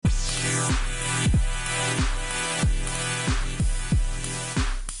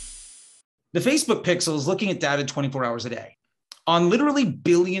The Facebook pixel is looking at data 24 hours a day on literally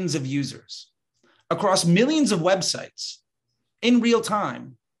billions of users across millions of websites in real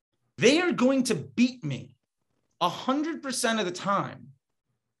time. They are going to beat me 100% of the time.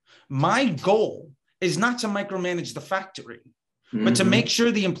 My goal is not to micromanage the factory, but to make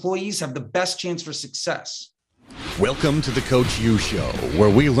sure the employees have the best chance for success. Welcome to the Coach U Show, where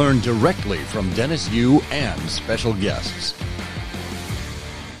we learn directly from Dennis Yu and special guests.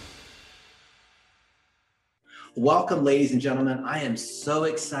 Welcome, ladies and gentlemen. I am so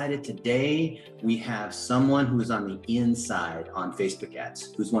excited. Today, we have someone who is on the inside on Facebook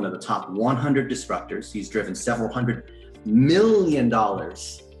ads, who's one of the top 100 disruptors. He's driven several $100 million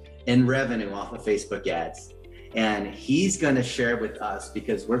in revenue off of Facebook ads. And he's going to share with us,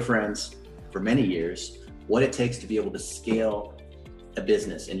 because we're friends for many years, what it takes to be able to scale a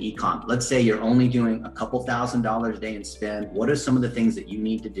business in e-com. Let's say you're only doing a couple $1,000s a day in spend. What are some of the things that you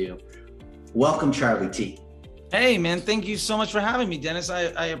need to do? Welcome, Charlie T. Hey, man, thank you so much for having me, Dennis.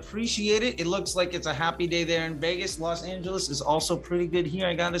 I appreciate it. It looks like it's a happy day there in Vegas. Los Angeles is also pretty good here,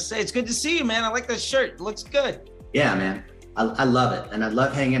 I gotta say. It's good to see you, man. I like that shirt. It looks good. Yeah, man. I love it. And I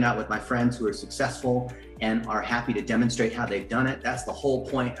love hanging out with my friends who are successful and are happy to demonstrate how they've done it. That's the whole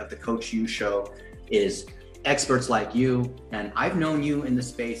point of the Coach U Show, is experts like you. And I've known you in the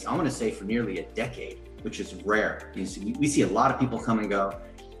space, I want to say, for nearly a decade, which is rare. We see a lot of people come and go.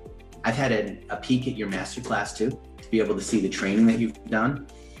 I've had a peek at your masterclass too, to be able to see the training that you've done.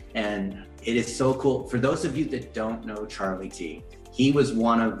 And it is so cool. For those of you that don't know Charlie T, he was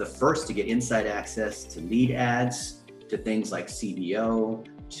one of the first to get inside access to lead ads, to things like CBO,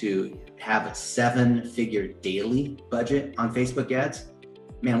 to have a 7-figure daily budget on Facebook ads.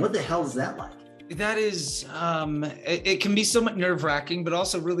 Man, what the hell is that like? That is, it can be somewhat nerve-wracking, but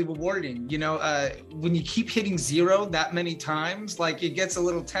also really rewarding. You know, when you keep hitting zero that many times, like, it gets a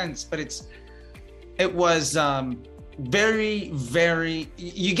little tense, but it was very,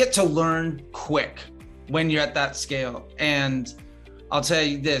 you get to learn quick when you're at that scale. And I'll tell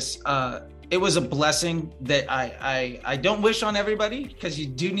you this, it was a blessing that I don't wish on everybody, because you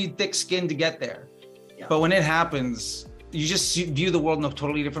do need thick skin to get there. Yeah. But when it happens, you just view the world in a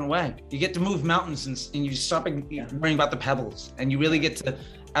totally different way. You get to move mountains and you stop worrying about the pebbles, and you really get to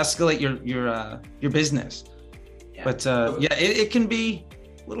escalate your business. Yeah. But it can be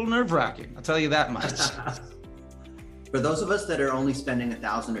a little nerve-wracking, I'll tell you that much. For those of us that are only spending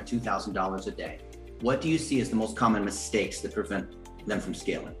 $1,000 or $2,000 a day, what do you see as the most common mistakes that prevent them from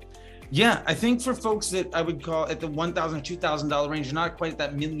scaling? Yeah, I think for folks that I would call at the $1,000 or $2,000 range, not quite at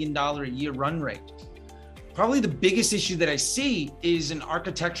that $1 million a year run rate, probably the biggest issue that I see is an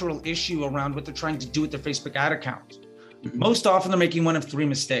architectural issue around what they're trying to do with their Facebook ad account. Most often they're making one of 3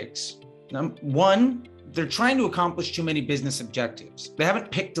 mistakes. One, they're trying to accomplish too many business objectives. They haven't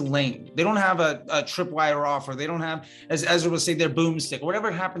picked a lane. They don't have a tripwire offer. They don't have, as Ezra would say, their boomstick, or whatever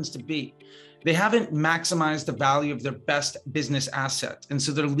it happens to be. They haven't maximized the value of their best business asset. And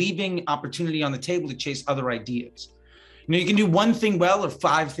so they're leaving opportunity on the table to chase other ideas. You know, you can do one thing well or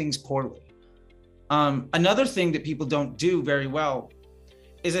 5 things poorly. Another thing that people don't do very well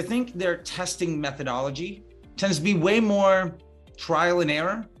is, I think their testing methodology tends to be way more trial and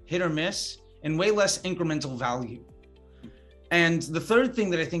error, hit or miss, and way less incremental value. And the third thing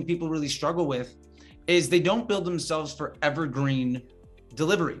that I think people really struggle with is they don't build themselves for evergreen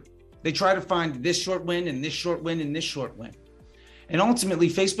delivery. They try to find this short win and this short win and this short win. And ultimately,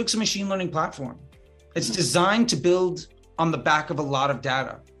 Facebook's a machine learning platform. It's designed to build on the back of a lot of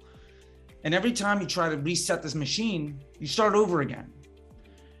data. And every time you try to reset this machine, you start over again.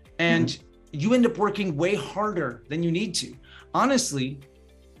 And you end up working way harder than you need to. Honestly,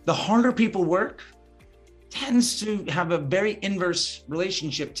 the harder people work tends to have a very inverse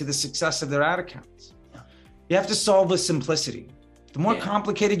relationship to the success of their ad accounts. You have to solve with simplicity. The more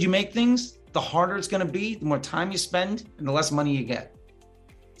complicated you make things, the harder it's going to be, the more time you spend, and the less money you get.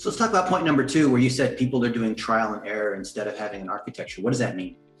 So let's talk about point number 2, where you said people are doing trial and error instead of having an architecture. What does that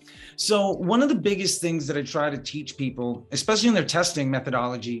mean? So one of the biggest things that I try to teach people, especially in their testing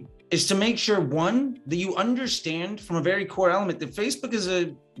methodology, is to make sure, one, that you understand from a very core element that Facebook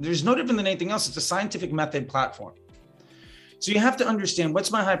there's no different than anything else. It's a scientific method platform. So you have to understand,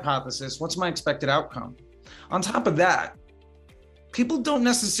 what's my hypothesis? What's my expected outcome? On top of that, people don't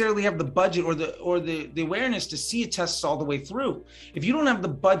necessarily have the budget or the awareness to see a test all the way through. If you don't have the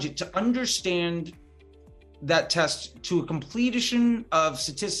budget to understand that test to a completion of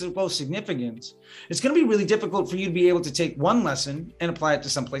statistical significance, it's going to be really difficult for you to be able to take one lesson and apply it to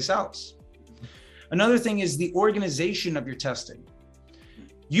someplace else. Another thing is the organization of your testing.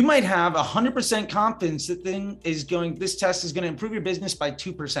 You might have 100% confidence that this test is going to improve your business by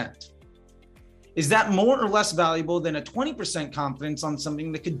 2%. Is that more or less valuable than a 20% confidence on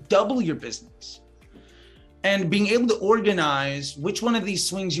something that could double your business? And being able to organize which one of these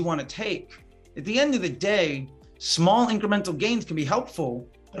swings you want to take. At the end of the day, small incremental gains can be helpful,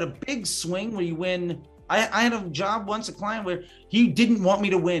 but a big swing where you win. I had a job once, a client where he didn't want me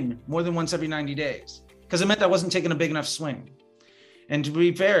to win more than once every 90 days because it meant I wasn't taking a big enough swing. And to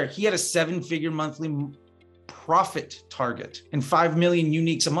be fair, he had a 7-figure monthly profit target and 5 million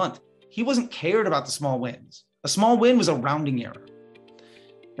uniques a month. He wasn't cared about the small wins. A small win was a rounding error.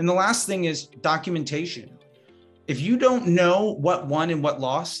 And the last thing is documentation. If you don't know what won and what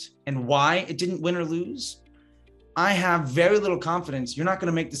lost and why it didn't win or lose, I have very little confidence you're not going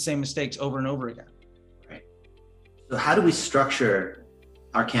to make the same mistakes over and over again. Right. So how do we structure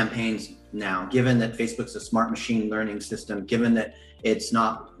our campaigns now, given that Facebook's a smart machine learning system, given that it's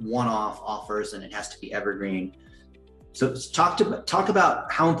not one-off offers and it has to be evergreen? So talk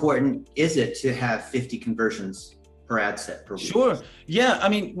about how important is it to have 50 conversions per ad set per week? Sure. Yeah. I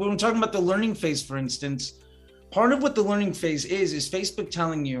mean, when we're talking about the learning phase, for instance, part of what the learning phase is Facebook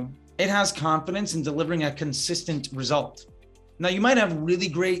telling you it has confidence in delivering a consistent result. Now, you might have really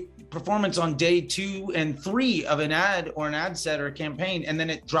great performance on day 2 and 3 of an ad or an ad set or a campaign, and then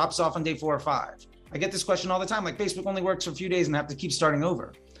it drops off on day 4 or 5. I get this question all the time, like Facebook only works for a few days and I have to keep starting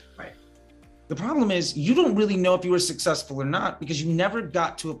over. Right. The problem is you don't really know if you were successful or not because you never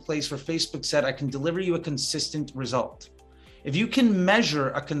got to a place where Facebook said, I can deliver you a consistent result. If you can measure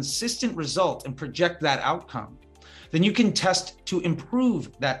a consistent result and project that outcome, then you can test to improve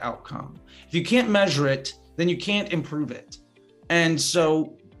that outcome. If you can't measure it, then you can't improve it. And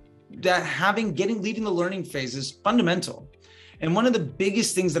so that leading the learning phase is fundamental. And one of the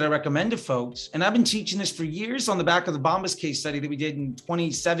biggest things that I recommend to folks, and I've been teaching this for years on the back of the Bombas case study that we did in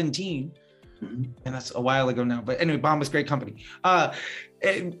 2017, and that's a while ago now, but anyway, Bombas, great company.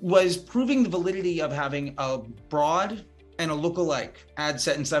 It was proving the validity of having a broad and a lookalike ad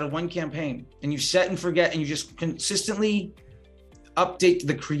set inside of one campaign. And you set and forget, and you just consistently update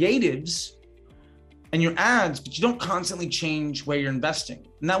the creatives and your ads, but you don't constantly change where you're investing.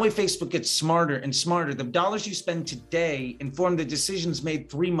 And that way Facebook gets smarter and smarter. The dollars you spend today inform the decisions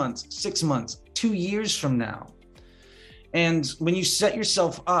made 3 months, 6 months, 2 years from now. And when you set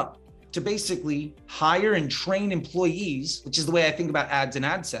yourself up to basically hire and train employees, which is the way I think about ads and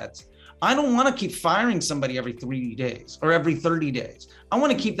ad sets, I don't want to keep firing somebody every 3 days or every 30 days. I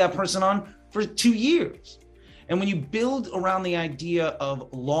want to keep that person on for 2 years. And when you build around the idea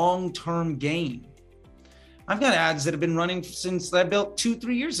of long-term gain, I've got ads that have been running since I built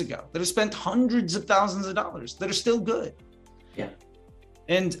 2-3 years ago that have spent hundreds of thousands of dollars that are still good. Yeah.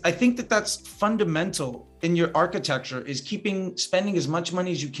 And I think that that's fundamental in your architecture, is spending as much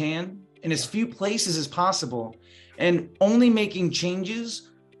money as you can in as few places as possible, and only making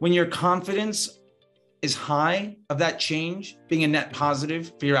changes when your confidence is high of that change being a net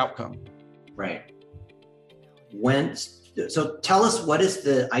positive for your outcome. Right. So tell us, what is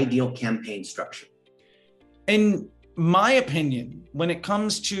the ideal campaign structure? In my opinion, when it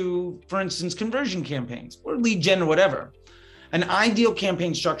comes to, for instance, conversion campaigns or lead gen or whatever, an ideal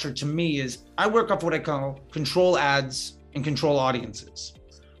campaign structure to me is I work off what I call control ads and control audiences.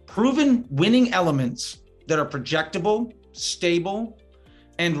 Proven winning elements that are projectable, stable,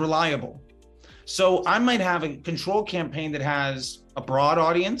 and reliable. So I might have a control campaign that has a broad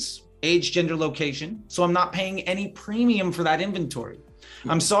audience, age, gender, location. So I'm not paying any premium for that inventory.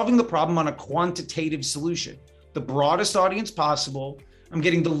 I'm solving the problem on a quantitative solution. The broadest audience possible. I'm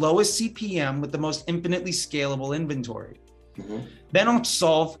getting the lowest CPM with the most infinitely scalable inventory. Then I'll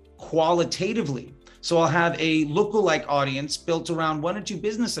solve qualitatively. So I'll have a lookalike audience built around 1 or 2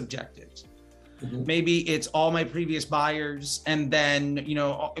 business objectives. Maybe it's all my previous buyers, and then,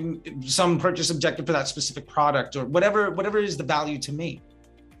 some purchase objective for that specific product, or whatever is the value to me.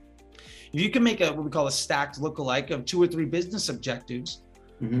 If you can make what we call a stacked lookalike of 2 or 3 business objectives,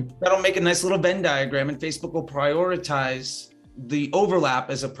 that'll make a nice little Venn diagram, and Facebook will prioritize the overlap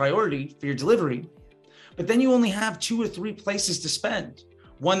as a priority for your delivery. But then you only have 2 or 3 places to spend.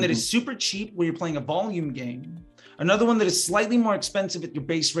 One that is super cheap, where you're playing a volume game. Another one that is slightly more expensive at your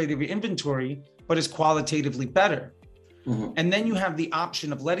base rate of your inventory, but is qualitatively better. And then you have the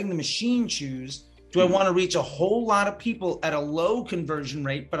option of letting the machine choose, do I want to reach a whole lot of people at a low conversion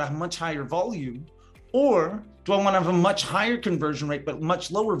rate, but a much higher volume? Or do I want to have a much higher conversion rate, but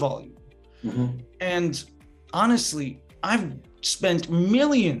much lower volume? And honestly, I've spent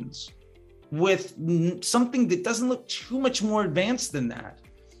millions with something that doesn't look too much more advanced than that.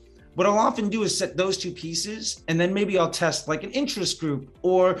 What I'll often do is set those 2 pieces, and then maybe I'll test like an interest group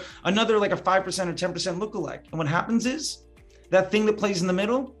or another, like a 5% or 10% lookalike. And what happens is that thing that plays in the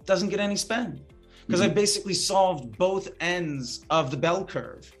middle doesn't get any spend. because I basically solved both ends of the bell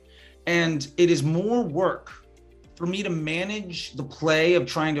curve. And it is more work for me to manage the play of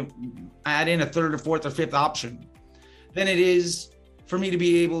trying to add in a third or fourth or fifth option than it is for me to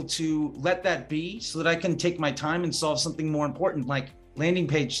be able to let that be so that I can take my time and solve something more important, like landing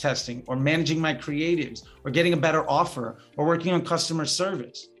page testing or managing my creatives or getting a better offer or working on customer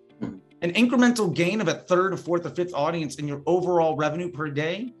service. An incremental gain of a third or fourth or fifth audience in your overall revenue per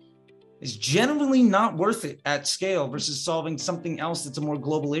day is generally not worth it at scale versus solving something else that's a more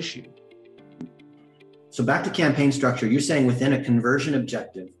global issue. So back to campaign structure, you're saying within a conversion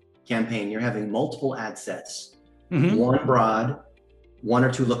objective campaign, you're having multiple ad sets, one broad, one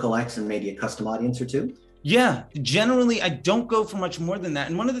or two lookalikes, and maybe a custom audience or two? Yeah, generally I don't go for much more than that.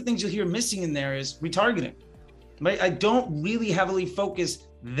 And one of the things you'll hear missing in there is retargeting, right? I don't really heavily focus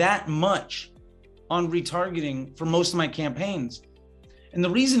that much on retargeting for most of my campaigns. And the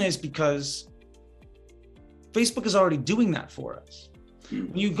reason is because Facebook is already doing that for us.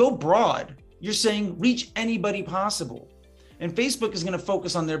 When you go broad, you're saying reach anybody possible. And Facebook is going to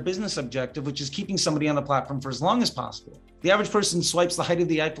focus on their business objective, which is keeping somebody on the platform for as long as possible. The average person swipes the height of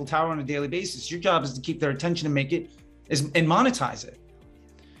the Eiffel Tower on a daily basis. Your job is to keep their attention and make it and monetize it.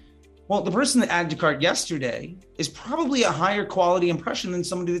 Well, the person that added to cart yesterday is probably a higher quality impression than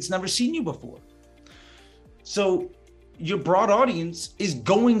somebody that's never seen you before. So your broad audience is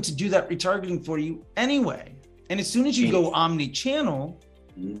going to do that retargeting for you anyway. And as soon as you go omni-channel,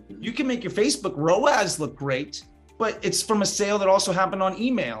 you can make your Facebook ROAS look great, but it's from a sale that also happened on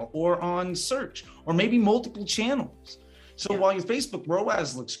email or on search or maybe multiple channels. So while your Facebook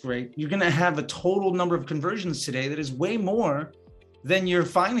ROAS looks great, you're going to have a total number of conversions today that is way more than your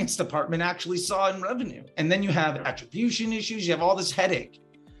finance department actually saw in revenue. And then you have attribution issues, you have all this headache.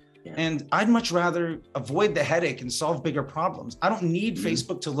 And I'd much rather avoid the headache and solve bigger problems. I don't need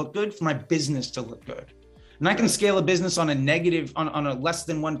Facebook to look good for my business to look good. And I can scale a business on a negative, on a less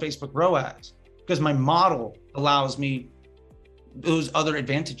than one Facebook ROAS because my model allows me those other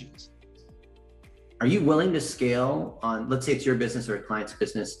advantages. Are you willing to scale on, let's say it's your business or a client's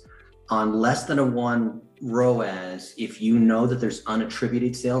business, on less than a one ROAS if you know that there's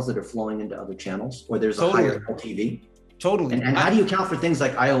unattributed sales that are flowing into other channels or there's a higher LTV? Totally. And how do you account for things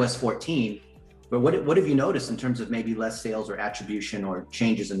like iOS 14? But what have you noticed in terms of maybe less sales or attribution or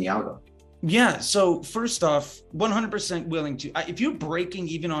changes in the algo? Yeah. So first off, 100% willing to. If you're breaking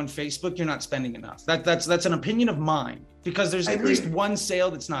even on Facebook, you're not spending enough. That's an opinion of mine because there's at least one sale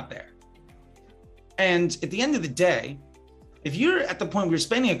that's not there. And at the end of the day, if you're at the point where you're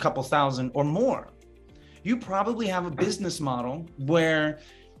spending a couple thousand or more, you probably have a business model where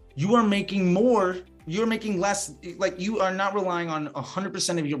you are making more. You're making less, like you are not relying on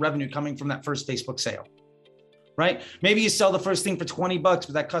 100% of your revenue coming from that first Facebook sale, right? Maybe you sell the first thing for $20, but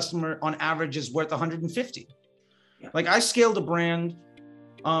that customer on average is worth 150. Like I scaled a brand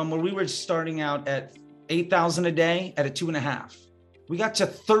where we were starting out at 8,000 a day at a 2.5. We got to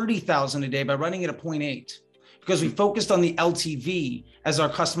 30,000 a day by running at a 0.8 because we focused on the LTV as our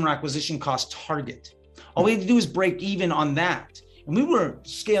customer acquisition cost target. All we had to do is break even on that. And we were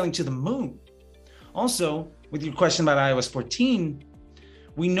scaling to the moon. Also, with your question about iOS 14,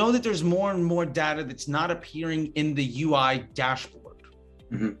 we know that there's more and more data that's not appearing in the UI dashboard.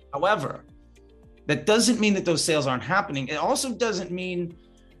 However, that doesn't mean that those sales aren't happening. It also doesn't mean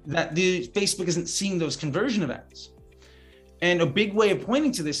that the Facebook isn't seeing those conversion events. And a big way of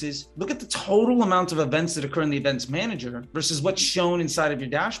pointing to this is look at the total amount of events that occur in the events manager versus what's shown inside of your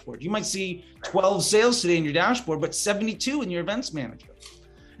dashboard. You might see 12 sales today in your dashboard, but 72 in your events manager.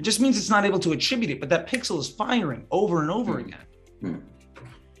 It just means it's not able to attribute it, but that pixel is firing over and over again.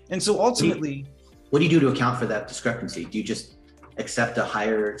 And so ultimately, what do you do to account for that discrepancy? Do you just accept a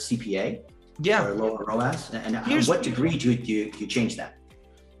higher CPA or a lower ROAS? And what degree do you change that?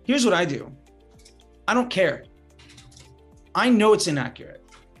 Here's what I do. I don't care. I know it's inaccurate,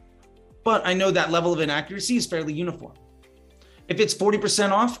 but I know that level of inaccuracy is fairly uniform. If it's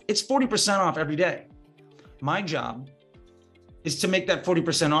 40% off, it's 40% off every day. My job is to make that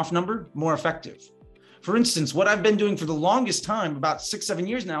 40% off number more effective. For instance, what I've been doing for the longest time, about 6-7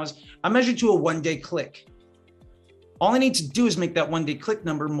 years now, is I measure to a one-day click. All I need to do is make that one-day click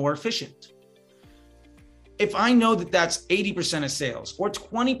number more efficient. If I know that that's 80% of sales or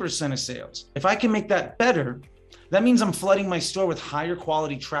 20% of sales, if I can make that better, that means I'm flooding my store with higher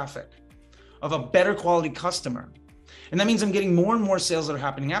quality traffic of a better quality customer. And that means I'm getting more and more sales that are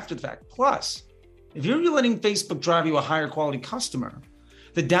happening after the fact. Plus, if you're letting Facebook drive you a higher quality customer,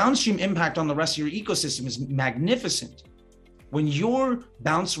 the downstream impact on the rest of your ecosystem is magnificent. When your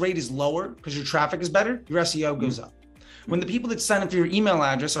bounce rate is lower because your traffic is better, your SEO goes up. When the people that sign up for your email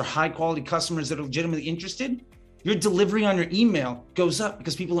address are high quality customers that are legitimately interested, your delivery on your email goes up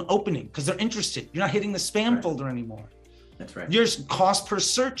because people are opening, because they're interested. You're not hitting the spam folder anymore. That's right. Your cost per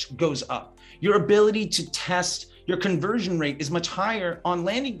search goes up. Your ability to test your conversion rate is much higher on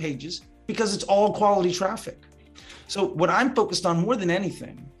landing pages because it's all quality traffic. So what I'm focused on more than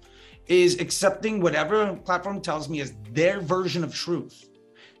anything is accepting whatever platform tells me is their version of truth.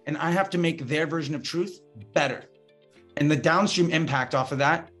 And I have to make their version of truth better. And the downstream impact off of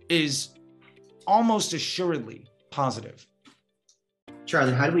that is almost assuredly positive.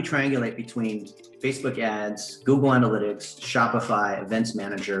 Charlie, how do we triangulate between Facebook ads, Google Analytics, Shopify, Events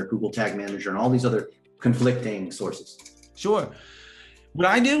Manager, Google Tag Manager, and all these other conflicting sources? Sure. What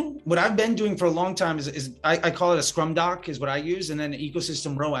I've been doing for a long time is I call it a Scrum doc is what I use, and then an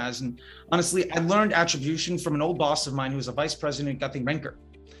ecosystem ROAS. And honestly, I learned attribution from an old boss of mine who was a vice president at Guthrie Renker.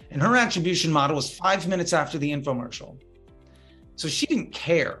 And her attribution model was 5 minutes after the infomercial. So she didn't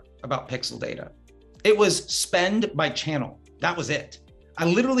care about pixel data. It was spend by channel. That was it. I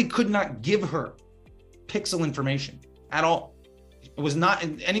literally could not give her pixel information at all. It was not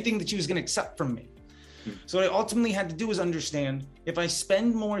anything that she was going to accept from me. So what I ultimately had to do was understand, if I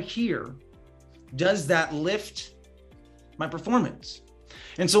spend more here, does that lift my performance?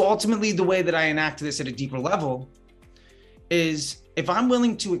 And so ultimately the way that I enact this at a deeper level is, if I'm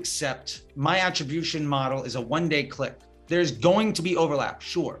willing to accept my attribution model is a one-day click, there's going to be overlap,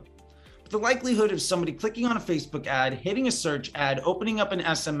 sure. But the likelihood of somebody clicking on a Facebook ad, hitting a search ad, opening up an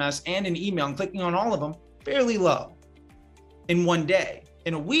SMS and an email and clicking on all of them, fairly low in one day.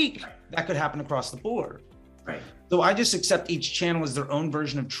 In a week, that could happen across the board. Right. So I just accept each channel as their own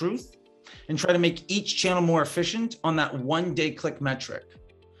version of truth and try to make each channel more efficient on that one-day click metric.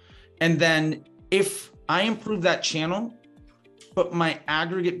 And then if I improve that channel, but my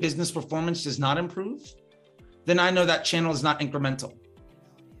aggregate business performance does not improve, then I know that channel is not incremental.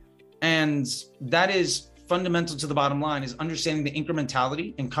 And that is fundamental to the bottom line, is understanding the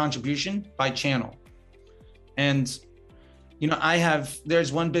incrementality and contribution by channel. And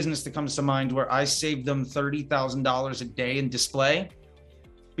there's one business that comes to mind where I saved them $30,000 a day in display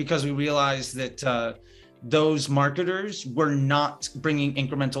because we realized that those marketers were not bringing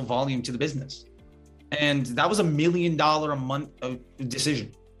incremental volume to the business. And that was $1 million a month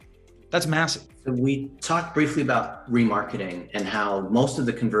decision. That's massive. So we talked briefly about remarketing and how most of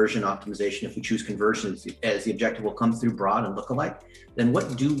the conversion optimization, if we choose conversion as the objective, will come through broad and lookalike. Then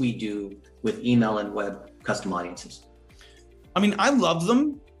what do we do with email and web custom audiences? I mean, I love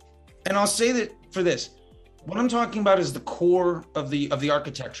them. And I'll say that for this, what I'm talking about is the core of the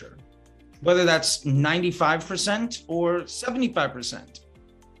architecture, whether that's 95% or 75%.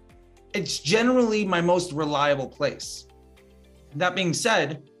 It's generally my most reliable place. That being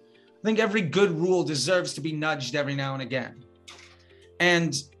said, I think every good rule deserves to be nudged every now and again.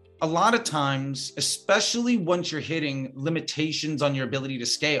 And a lot of times, especially once you're hitting limitations on your ability to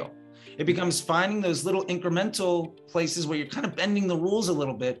scale, it becomes finding those little incremental places where you're kind of bending the rules a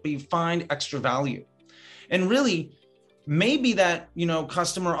little bit, but you find extra value. And really, maybe that,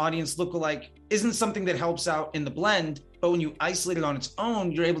 customer audience lookalike isn't something that helps out in the blend, but when you isolate it on its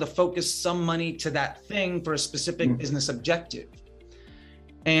own, you're able to focus some money to that thing for a specific business objective.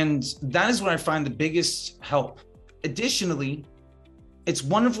 And that is where I find the biggest help. Additionally, it's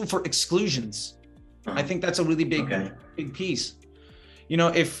wonderful for exclusions. I think that's a really big piece.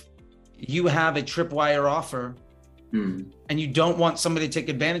 If you have a tripwire offer and you don't want somebody to take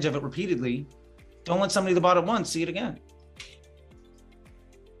advantage of it repeatedly, don't let somebody that bought it once see it again.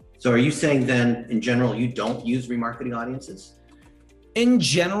 So are you saying then, in general, you don't use remarketing audiences? In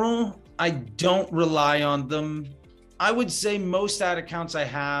general, I don't rely on them. I would say most ad accounts I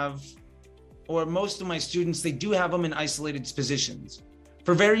have, or most of my students, they do have them in isolated positions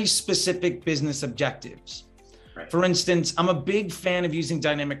for very specific business objectives. Right. For instance, I'm a big fan of using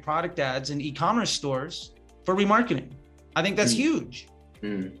dynamic product ads in e-commerce stores for remarketing. I think that's huge.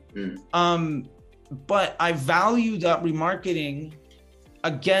 But I value that remarketing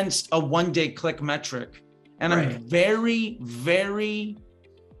against a one-day click metric. And I'm very, very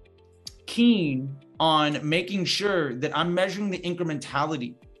keen on making sure that I'm measuring the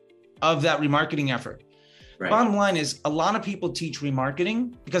incrementality of that remarketing effort. Right. Bottom line is, a lot of people teach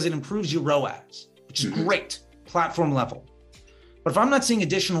remarketing because it improves your ROAS, which is great, platform level. But if I'm not seeing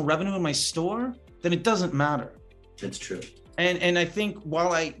additional revenue in my store, then it doesn't matter. That's true. And I think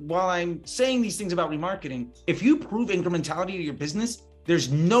while I'm saying these things about remarketing, if you prove incrementality to your business,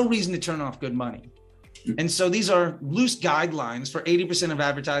 there's no reason to turn off good money. And so these are loose guidelines for 80% of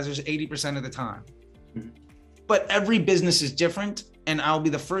advertisers, 80% of the time. But every business is different. And I'll be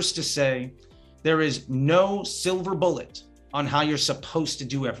the first to say, There is no silver bullet on how you're supposed to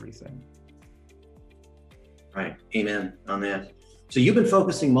do everything. Right. Amen on that. So you've been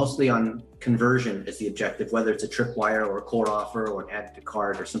focusing mostly on conversion as the objective, whether it's a tripwire or a core offer or an add to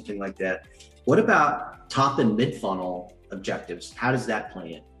cart or something like that. What about top and mid funnel objectives? How does that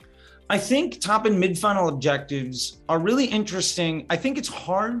play in? I think top and mid funnel objectives are really interesting. I think it's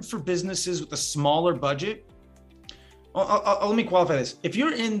hard for businesses with a smaller budget. Let me qualify this. If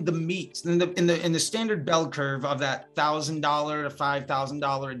you're in the meat, in the standard bell curve of that $1,000 to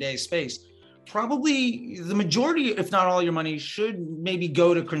 $5,000 a day space, probably the majority, if not all your money, should maybe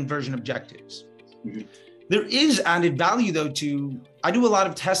go to conversion objectives. Mm-hmm. There is added value though I do a lot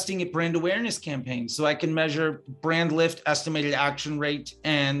of testing at brand awareness campaigns, so I can measure brand lift, estimated action rate,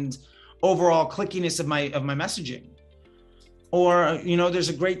 and overall clickiness of my messaging. Or, there's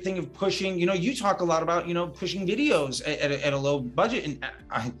a great thing of pushing, you talk a lot about, pushing videos at a low budget. And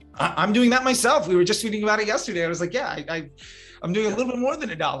I'm doing that myself. We were just tweeting about it yesterday. I was like, yeah, I'm doing a little bit more than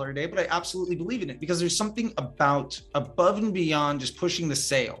 $1 a day, but I absolutely believe in it because there's something about above and beyond just pushing the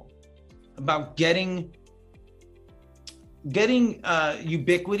sale, about getting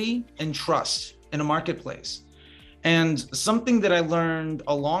ubiquity and trust in a marketplace. And something that I learned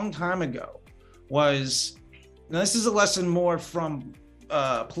a long time ago was, now this is a lesson more from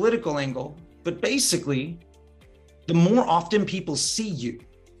a political angle, but basically, the more often people see you,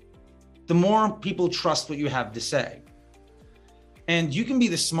 the more people trust what you have to say. And you can be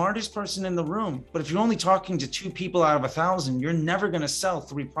the smartest person in the room, but if you're only talking to 2 people out of 1,000, you're never going to sell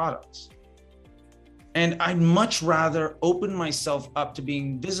 3 products. And I'd much rather open myself up to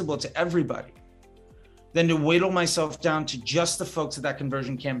being visible to everybody than to whittle myself down to just the folks that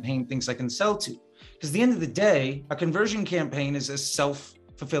conversion campaign thinks I can sell to. Because at the end of the day, a conversion campaign is a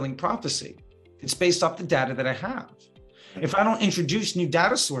self-fulfilling prophecy. It's based off the data that I have. If I don't introduce new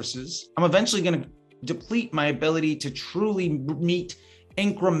data sources, I'm eventually going to deplete my ability to truly meet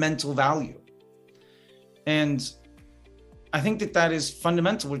incremental value. And I think that is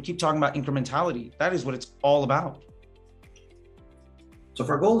fundamental. We keep talking about incrementality. That is what it's all about. So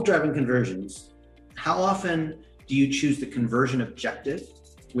for goal-driven conversions, how often do you choose the conversion objective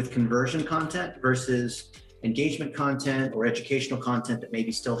with conversion content versus engagement content or educational content that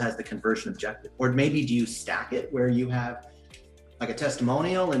maybe still has the conversion objective? Or maybe do you stack it where you have like a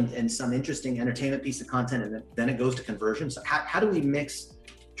testimonial and some interesting entertainment piece of content and then it goes to conversion? So how do we mix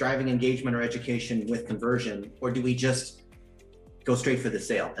driving engagement or education with conversion, or do we just go straight for the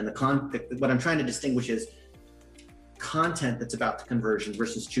sale? And what I'm trying to distinguish is content that's about the conversion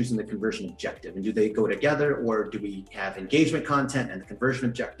versus choosing the conversion objective. And do they go together, or do we have engagement content and the conversion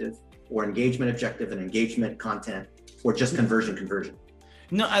objective, or engagement objective and engagement content, or just conversion?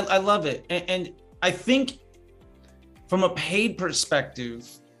 No, I love it. And I think from a paid perspective,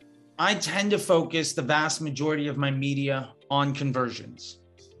 I tend to focus the vast majority of my media on conversions.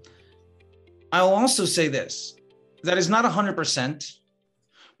 I'll also say this, that is not 100%,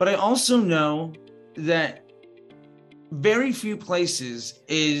 but I also know that very few situations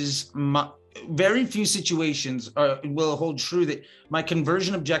will hold true that my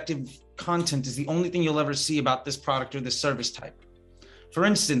conversion objective content is the only thing you'll ever see about this product or this service type. For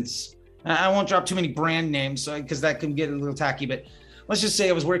instance, I won't drop too many brand names because that can get a little tacky, but let's just say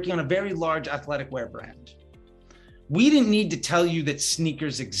I was working on a very large athletic wear brand. We didn't need to tell you that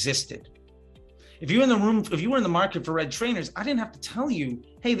sneakers existed. If you were in the market for red trainers, I didn't have to tell you,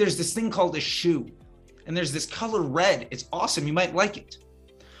 hey, there's this thing called a shoe. And there's this color red. It's awesome. You might like it.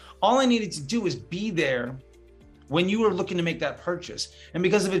 All I needed to do was be there when you were looking to make that purchase. And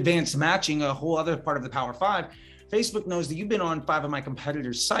because of advanced matching, a whole other part of the Power 5, Facebook knows that you've been on 5 of my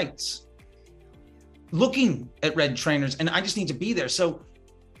competitors' sites looking at red trainers, and I just need to be there. So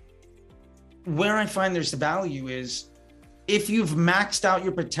where I find there's the value is if you've maxed out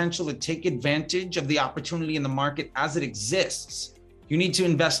your potential to take advantage of the opportunity in the market as it exists, you need to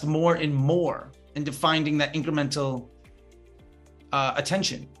invest more into finding that incremental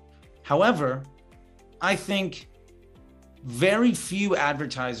attention. However, I think very few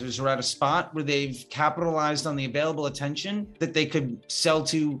advertisers are at a spot where they've capitalized on the available attention that they could sell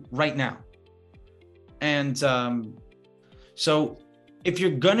to right now. And so if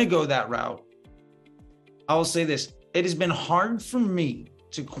you're gonna go that route, I will say this, it has been hard for me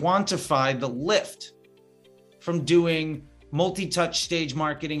to quantify the lift from doing multi-touch stage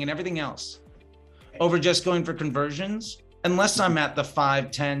marketing and everything else over just going for conversions, unless I'm at the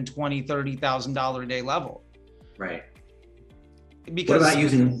 $5, $10, $20, $30,000 a day level. Right. Because what about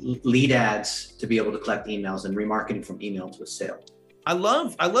using lead ads to be able to collect emails and remarketing from email to a sale? I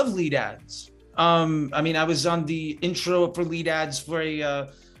love lead ads. I mean, I was on the intro for lead ads for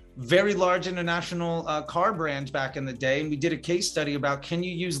very large international car brands back in the day. And we did a case study about, can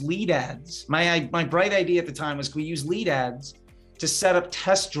you use lead ads? My bright idea at the time was, can we use lead ads to set up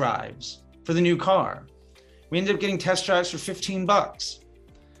test drives for the new car? We ended up getting test drives for $15.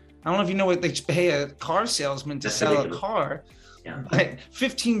 I don't know if you know what they pay a car salesman to sell a car. Yeah. But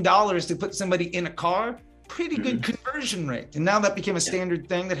 $15 to put somebody in a car, pretty good conversion rate. And now that became a standard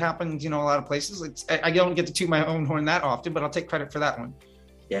thing that happens, a lot of places. I don't get to toot my own horn that often, but I'll take credit for that one.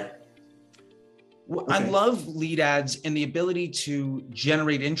 Yeah. I love lead ads and the ability to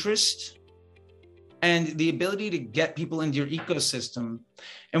generate interest and the ability to get people into your ecosystem.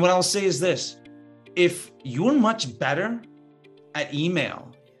 And what I'll say is this: if you're much better at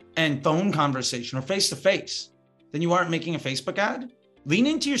email and phone conversation or face-to-face than you aren't making a Facebook ad, lean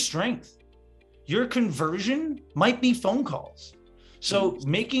into your strength. Your conversion might be phone calls. So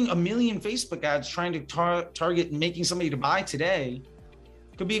making a million Facebook ads trying to target and making somebody to buy today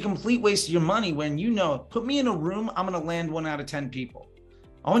could be a complete waste of your money when put me in a room, I'm going to land 1 out of 10 people.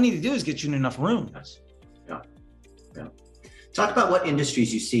 All I need to do is get you in enough rooms. Yeah. Talk about what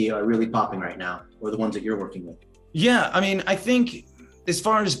industries you see are really popping right now, or the ones that you're working with. Yeah, I think as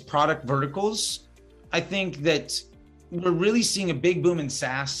far as product verticals, I think that we're really seeing a big boom in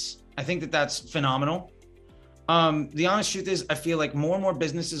SaaS. I think that that's phenomenal. The honest truth is, I feel like more and more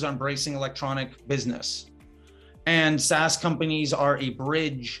businesses are embracing electronic business, and SaaS companies are a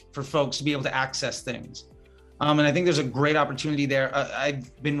bridge for folks to be able to access things. And I think there's a great opportunity there.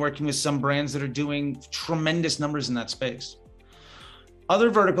 I've been working with some brands that are doing tremendous numbers in that space. Other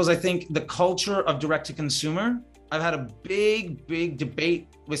verticals, I think the culture of direct to consumer, I've had a big debate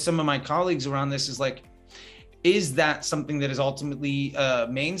with some of my colleagues around this, is that something that is ultimately a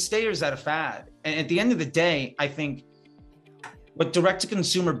mainstay, or is that a fad? And at the end of the day, I think what direct to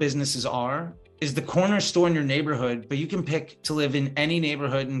consumer businesses is the corner store in your neighborhood, but you can pick to live in any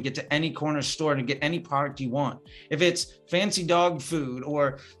neighborhood and get to any corner store and get any product you want. If it's fancy dog food,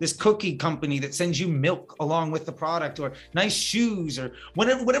 or this cookie company that sends you milk along with the product, or nice shoes, or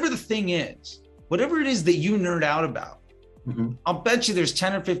whatever the thing is, whatever it is that you nerd out about, I'll bet you there's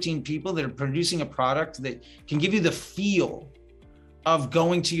 10 or 15 people that are producing a product that can give you the feel of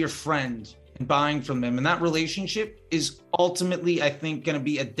going to your friend and buying from them. And that relationship is ultimately, I think, going to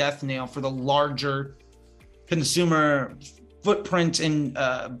be a death nail for the larger consumer footprint and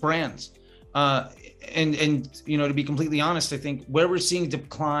brands. And to be completely honest, I think where we're seeing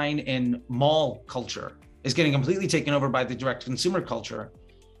decline in mall culture is getting completely taken over by the direct consumer culture.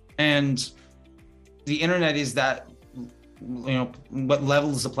 And the internet is that, what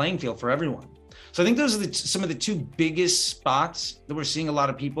levels the playing field for everyone. So I think those are some of the two biggest spots that we're seeing a lot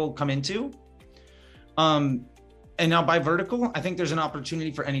of people come into. And now by vertical, I think there's an opportunity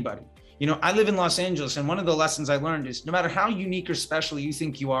for anybody. I live in Los Angeles, and one of the lessons I learned is no matter how unique or special you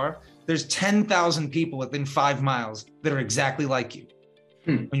think you are, there's 10,000 people within 5 miles that are exactly like you.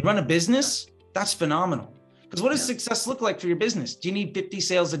 When you run a business, that's phenomenal. Because what does success look like for your business? Do you need 50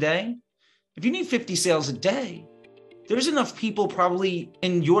 sales a day? If you need 50 sales a day, there's enough people probably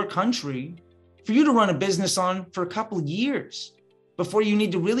in your country for you to run a business on for a couple of years before you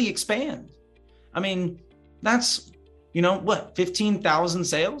need to really expand. That's, 15,000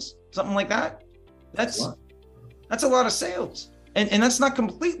 sales, something like that. That's a lot of sales. And that's not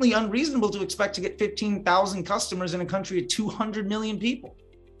completely unreasonable to expect to get 15,000 customers in a country of 200 million people.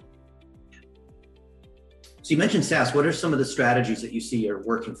 So you mentioned SaaS. What are some of the strategies that you see are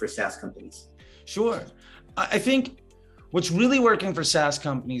working for SaaS companies? Sure. I think what's really working for SaaS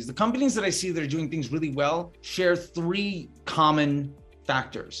companies, the companies that I see that are doing things really well, share 3 common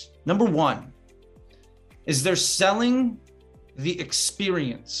factors. Number 1 is they're selling the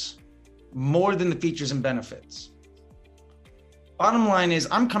experience more than the features and benefits. Bottom line is,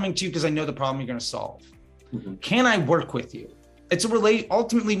 I'm coming to you because I know the problem you're going to solve. Can I work with you? It's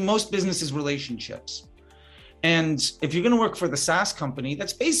ultimately, most businesses relationships. And if you're going to work for the SaaS company,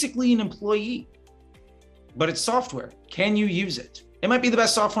 that's basically an employee, but it's software. Can you use it? It might be the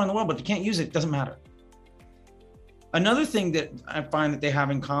best software in the world, but if you can't use it, it doesn't matter. Another thing that I find that they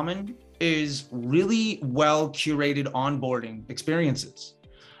have in common is really well curated onboarding experiences.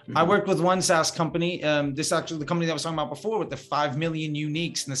 I worked with one SaaS company, this actually the company that I was talking about before, with the 5 million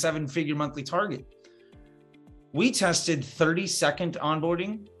uniques and the 7-figure monthly target. We tested 30-second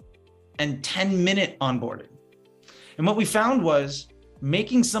onboarding and 10-minute onboarding. And what we found was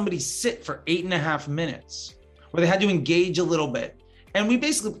making somebody sit for 8.5 minutes where they had to engage a little bit. And we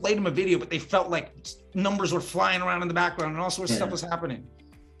basically played them a video, but they felt like numbers were flying around in the background and all sorts of stuff was happening.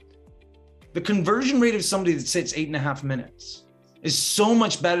 The conversion rate of somebody that sits 8.5 minutes is so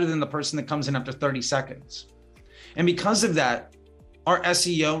much better than the person that comes in after 30 seconds. And because of that, our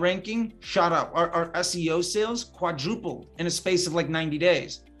SEO ranking shot up. Our SEO sales quadrupled in a space of like 90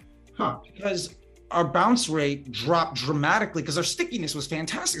 days. Because our bounce rate dropped dramatically because our stickiness was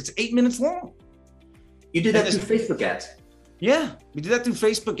fantastic. It's 8 minutes long. You did that through Facebook ads? Yeah, we did that through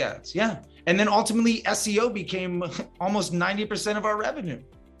Facebook ads. Yeah. And then ultimately SEO became almost 90% of our revenue.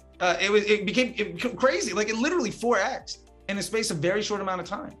 It became crazy. Like it literally 4x in a space of very short amount of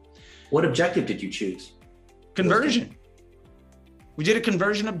time. What objective did you choose? Conversion. We did a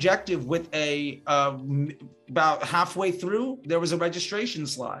conversion objective with about halfway through, there was a registration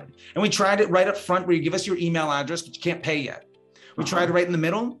slide. And we tried it right up front where you give us your email address, but you can't pay yet. We tried it right in the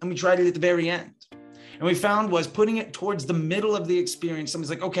middle, and we tried it at the very end. And we found was putting it towards the middle of the experience. Somebody's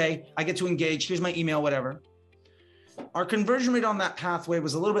like, okay, I get to engage. Here's my email, whatever. Our conversion rate on that pathway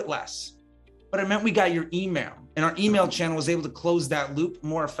was a little bit less, but it meant we got your email, and our email channel was able to close that loop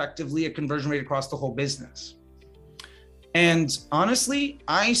more effectively, a conversion rate across the whole business. And honestly,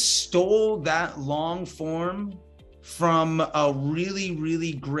 I stole that long form from a really,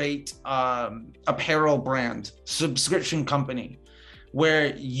 really great apparel brand, subscription company,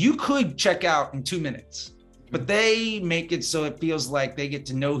 where you could check out in 2 minutes, but they make it so it feels like they get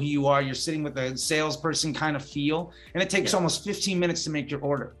to know who you are. You're sitting with a salesperson kind of feel, and it takes almost 15 minutes to make your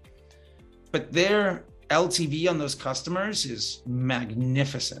order. But their LTV on those customers is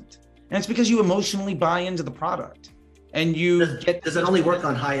magnificent. And it's because you emotionally buy into the product. And does it only work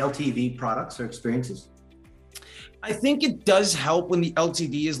on high LTV products or experiences? I think it does help when the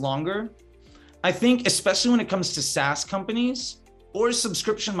LTV is longer. I think especially when it comes to SaaS companies or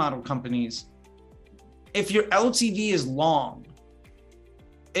subscription model companies, if your LTV is long,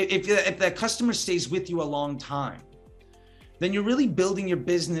 if that customer stays with you a long time, then you're really building your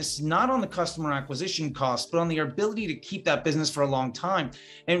business not on the customer acquisition cost, but on the ability to keep that business for a long time.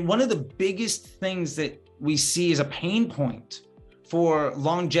 And one of the biggest things that we see as a pain point for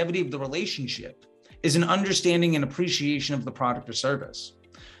longevity of the relationship is an understanding and appreciation of the product or service.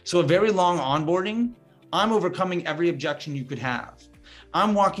 So a very long onboarding, I'm overcoming every objection you could have.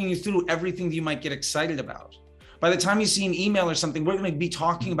 I'm walking you through everything that you might get excited about. By the time you see an email or something, we're going to be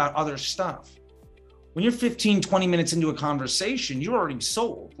talking about other stuff. When you're 15, 20 minutes into a conversation, you're already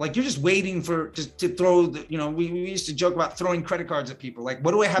sold. Like you're just waiting to throw we used to joke about throwing credit cards at people. Like,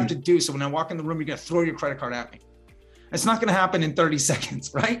 what do I have to do? So when I walk in the room, you're going to throw your credit card at me. It's not going to happen in 30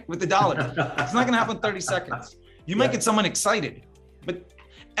 seconds, right? With the dollar. It's not going to happen in 30 seconds. You might get someone excited, but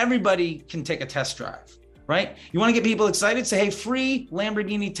everybody can take a test drive, right? You want to get people excited? Say, hey, free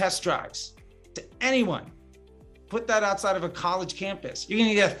Lamborghini test drives to anyone. Put that outside of a college campus. You're going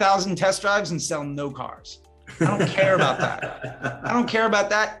to get 1,000 test drives and sell no cars. I don't care about that. I don't care about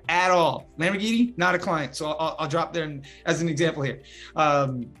that at all. Lamborghini, not a client. So I'll drop there as an example here. I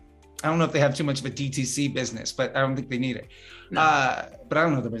don't know if they have too much of a DTC business, but I don't think they need it. No. But I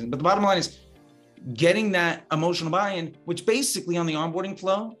don't know the business. But the bottom line is getting that emotional buy-in, which basically on the onboarding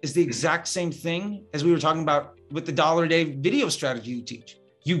flow is the exact same thing as we were talking about with the $1 a day video strategy you teach.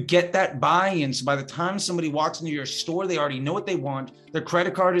 You get that buy-in. So by the time somebody walks into your store, they already know what they want. Their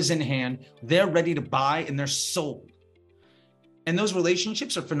credit card is in hand. They're ready to buy and they're sold. And those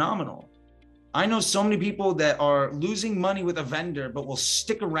relationships are phenomenal. I know so many people that are losing money with a vendor, but will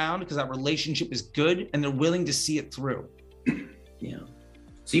stick around because that relationship is good and they're willing to see it through. Yeah.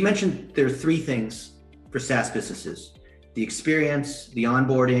 So you mentioned there are 3 things for SaaS businesses: the experience, the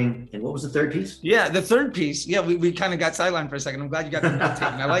onboarding, and what was the third piece? Yeah, the third piece. Yeah, we kind of got sidelined for a second. I'm glad you got the note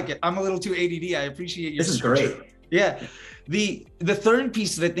taken. I like it. I'm a little too ADD. I appreciate your This is great. Yeah. The third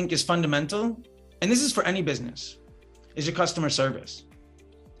piece that I think is fundamental, and this is for any business, is your customer service.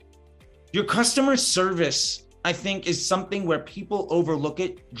 Your customer service, I think, is something where people overlook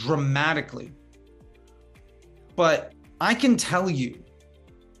it dramatically. But I can tell you,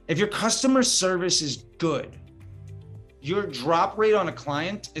 if your customer service is good, your drop rate on a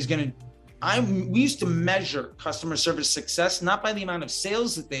client is going to, we used to measure customer service success, not by the amount of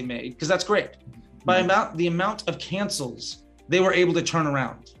sales that they made, because that's great, by about the amount of cancels they were able to turn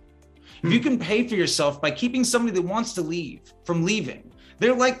around. If you can pay for yourself by keeping somebody that wants to leave from leaving,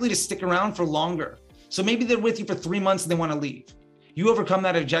 they're likely to stick around for longer. So maybe they're with you for 3 months and they want to leave. You overcome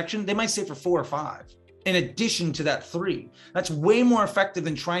that objection, they might stay for 4 or 5. In addition to that 3, that's way more effective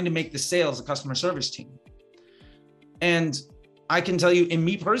than trying to make the sales a customer service team. And I can tell you, in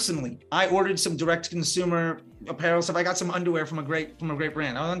me personally, I ordered some direct consumer apparel stuff. I got some underwear from a great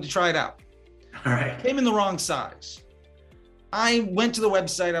brand. I wanted to try it out. All right. Came in the wrong size. I went to the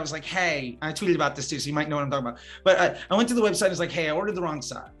website. I was like, hey, I tweeted about this too, so you might know what I'm talking about. But I went to the website. I was like, hey, I ordered the wrong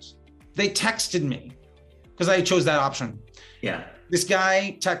size. They texted me because I chose that option. Yeah. This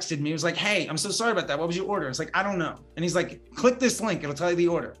guy texted me. He was like, hey, I'm so sorry about that. What was your order? It's like, I don't know. And he's like, click this link. It'll tell you the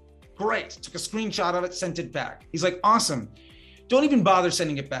order. Great. Took a screenshot of it, sent it back. He's like, awesome. Don't even bother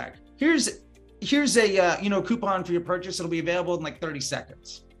sending it back. Here's a coupon for your purchase. It'll be available in like 30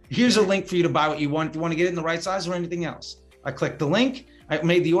 seconds. Here's a link for you to buy what you want. If you want to get it in the right size or anything else. I clicked the link. I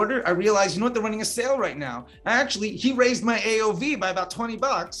made the order. I realized, they're running a sale right now. Actually, he raised my AOV by about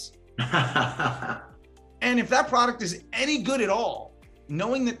 $20. And if that product is any good at all,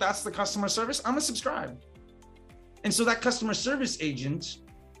 knowing that that's the customer service, I'm gonna subscribe. And so that customer service agent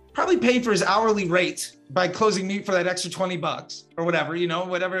probably paid for his hourly rate by closing me for that extra $20 or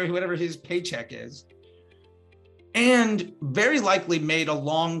whatever, whatever his paycheck is. And very likely made a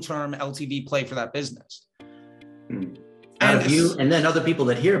long-term LTV play for that business. Out of you, and then other people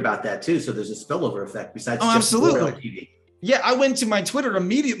that hear about that too. So there's a spillover effect besides just absolutely. LTV. Yeah, I went to my Twitter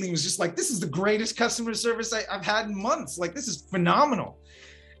immediately and was just like, this is the greatest customer service I've had in months. Like, this is phenomenal.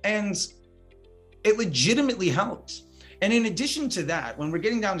 And it legitimately helps. And in addition to that, when we're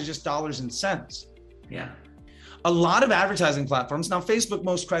getting down to just dollars and cents, a lot of advertising platforms, now Facebook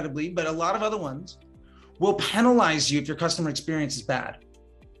most credibly, but a lot of other ones will penalize you if your customer experience is bad.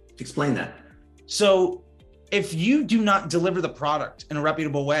 Explain that. So if you do not deliver the product in a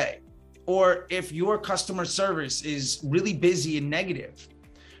reputable way, or if your customer service is really busy and negative,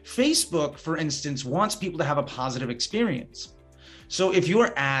 Facebook, for instance, wants people to have a positive experience. So if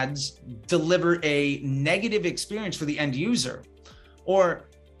your ads deliver a negative experience for the end user, or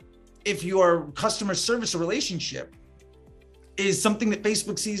if your customer service or relationship is something that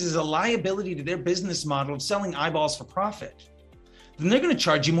Facebook sees as a liability to their business model of selling eyeballs for profit, then they're going to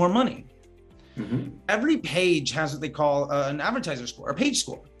charge you more money. Every page has what they call an advertiser score, a page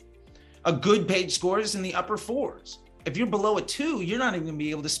score. A good page score is in the upper 4s. If you're below a 2, you're not even going to be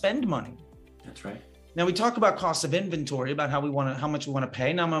able to spend money. That's right. Now we talk about cost of inventory, about how much we want to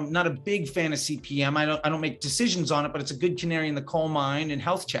pay. Now I'm not a big fan of CPM. I don't make decisions on it, but it's a good canary in the coal mine and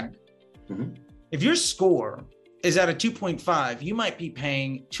health check. If your score is at a 2.5, you might be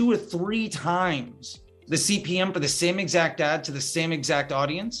paying 2 or 3 times the CPM for the same exact ad to the same exact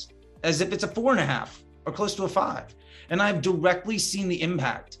audience as if it's a 4.5 or close to a 5. And I've directly seen the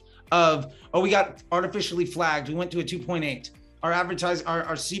impact of, we got artificially flagged. We went to a 2.8. Our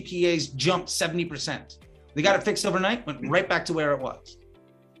CPAs jumped 70%. They got it fixed overnight, went right back to where it was.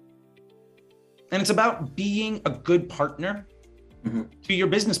 And it's about being a good partner to your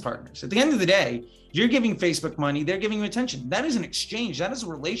business partners. At the end of the day, you're giving Facebook money, they're giving you attention. That is an exchange, that is a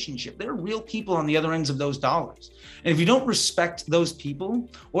relationship. There are real people on the other ends of those dollars. And if you don't respect those people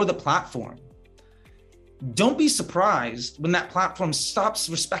or the platform, don't be surprised when that platform stops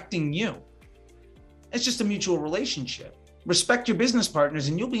respecting you. It's just a mutual relationship. Respect your business partners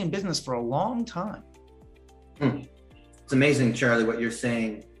and you'll be in business for a long time. It's amazing, Charlie, what you're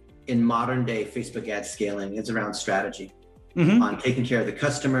saying. In modern day Facebook ad scaling, it's around strategy on taking care of the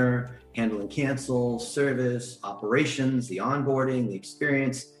customer, handling cancels, service, operations, the onboarding, the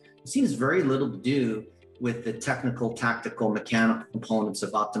experience. It seems very little to do with the technical, tactical, mechanical components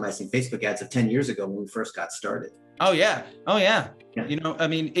of optimizing Facebook ads of 10 years ago when we first got started. Oh yeah.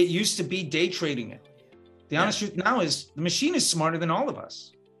 It used to be day trading it. The honest truth now is the machine is smarter than all of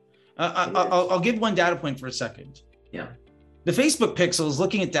us. I'll give one data point for a second. The Facebook pixel is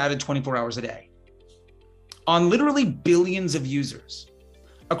looking at data 24 hours a day on literally billions of users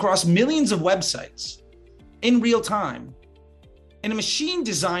across millions of websites in real time, in a machine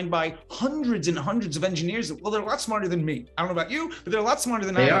designed by hundreds and hundreds of engineers. Well, they're a lot smarter than me. I don't know about you, but they're a lot smarter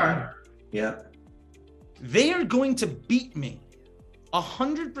than I am. They are. Yeah. They are going to beat me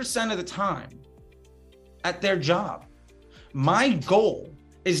 100% of the time at their job. My goal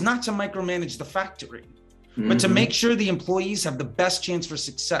is not to micromanage the factory, but to make sure the employees have the best chance for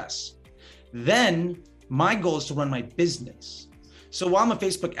success. Then my goal is to run my business. So while I'm a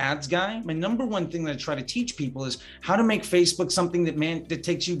Facebook ads guy, my number one thing that I try to teach people is how to make Facebook something that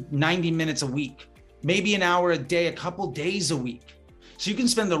takes you 90 minutes a week, maybe an hour a day, a couple days a week. So you can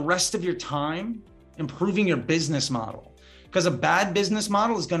spend the rest of your time improving your business model, because a bad business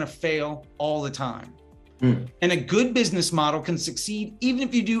model is going to fail all the time. And a good business model can succeed even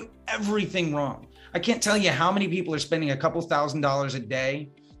if you do everything wrong. I can't tell you how many people are spending a couple $1,000s a day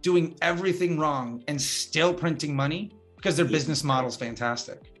doing everything wrong and still printing money because their business model is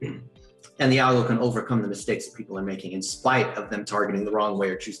fantastic. And the algo can overcome the mistakes that people are making in spite of them targeting the wrong way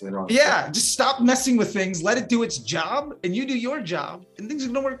or choosing the wrong way. Just stop messing with things, let it do its job, and you do your job, and things are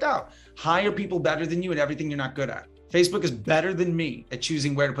gonna work out. Hire people better than you at everything you're not good at. Facebook is better than me at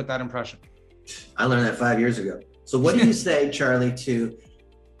choosing where to put that impression. I learned that 5 years ago. So what do you say, Charlie, to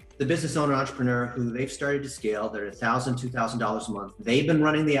the business owner entrepreneur who they've started to scale. They're $1,000, $2,000 a month. They've been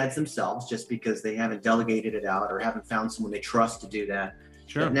running the ads themselves just because they haven't delegated it out or haven't found someone they trust to do that.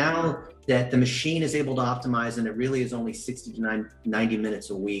 Sure. But now that the machine is able to optimize and it really is only 60 to 90 minutes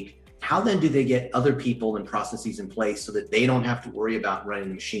a week, how then do they get other people and processes in place so that they don't have to worry about running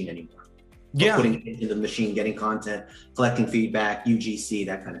the machine anymore? Yeah. Putting it into the machine, getting content, collecting feedback, UGC,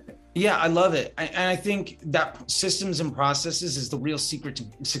 that kind of thing. Yeah, I love it. And I think that systems and processes is the real secret to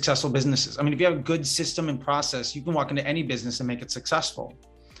successful businesses. I mean, if you have a good system and process, you can walk into any business and make it successful.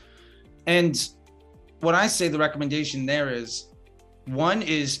 And what I say the recommendation there is, one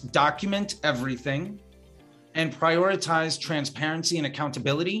is document everything and prioritize transparency and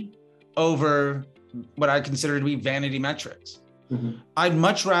accountability over what I consider to be vanity metrics. Mm-hmm. I'd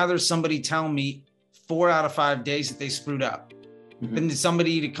much rather somebody tell me 4 out of 5 days that they screwed up than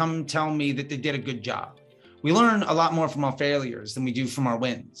somebody to come tell me that they did a good job. We learn a lot more from our failures than we do from our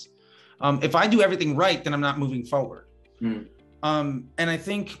wins. If I do everything right, then I'm not moving forward. And I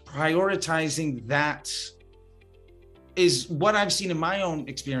think prioritizing that is what I've seen in my own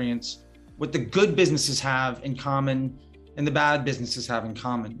experience, what the good businesses have in common and the bad businesses have in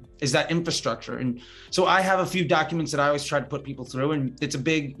common is that infrastructure. And so I have a few documents that I always try to put people through, and it's a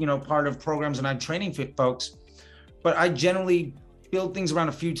big, part of programs and I'm training folks, but I generally build things around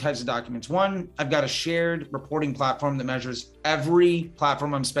a few types of documents. One, I've got a shared reporting platform that measures every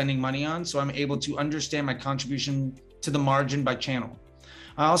platform I'm spending money on, so I'm able to understand my contribution to the margin by channel.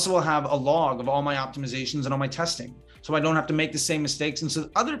 I also will have a log of all my optimizations and all my testing, so I don't have to make the same mistakes, and so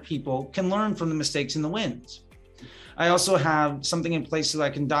other people can learn from the mistakes and the wins. I also have something in place so that I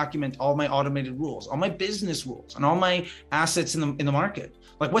can document all my automated rules, all my business rules, and all my assets in the market.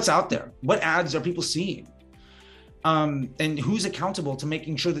 Like what's out there, what ads are people seeing? And who's accountable to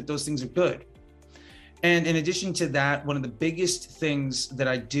making sure that those things are good. And in addition to that, one of the biggest things that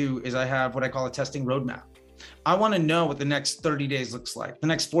I do is I have what I call a testing roadmap. I want to know what the next 30 days looks like, the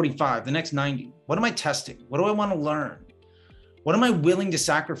next 45, the next 90. What am I testing? What do I want to learn? What am I willing to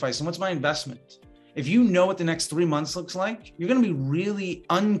sacrifice? And what's my investment? If you know what the next 3 months looks like, you're going to be really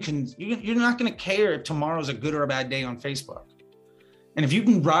you're not going to care if tomorrow's a good or a bad day on Facebook. And if you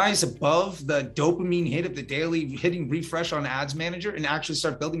can rise above the dopamine hit of the daily hitting refresh on Ads Manager and actually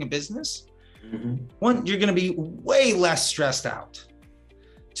start building a business, one, you're going to be way less stressed out.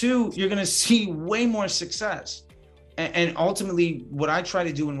 Two, you're going to see way more success. And ultimately, what I try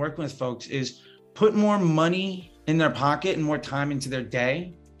to do when working with folks is put more money in their pocket and more time into their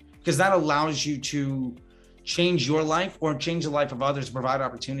day, because that allows you to change your life or change the life of others, provide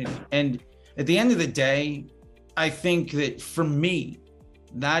opportunity. And at the end of the day, I think that for me,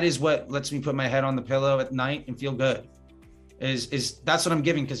 that is what lets me put my head on the pillow at night and feel good. Is that's what I'm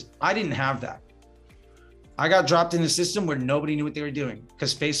giving, because I didn't have that. I got dropped in a system where nobody knew what they were doing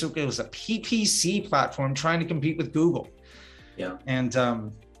because Facebook was a PPC platform trying to compete with Google. Yeah. And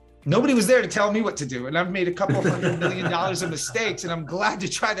nobody was there to tell me what to do. And I've made a couple $100 million of mistakes, and I'm glad to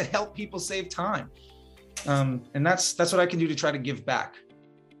try to help people save time. And that's what I can do to try to give back,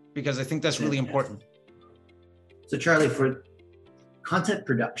 because I think that's really important. So Charlie, for content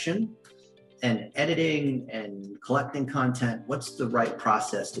production and editing and collecting content, what's the right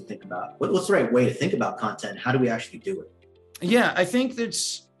process to think about? What's the right way to think about content? How do we actually do it? Yeah, I think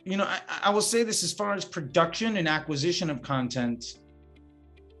that's, I will say this as far as production and acquisition of content,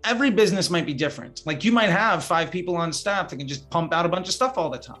 every business might be different. Like you might have 5 people on staff that can just pump out a bunch of stuff all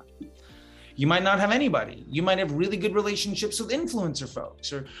the time. You might not have anybody. You might have really good relationships with influencer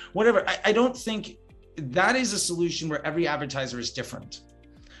folks or whatever. I don't think that is a solution where every advertiser is different.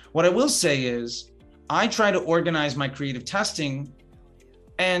 What I will say is I try to organize my creative testing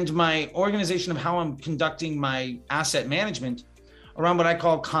and my organization of how I'm conducting my asset management around what I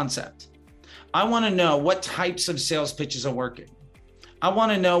call concept. I want to know what types of sales pitches are working. I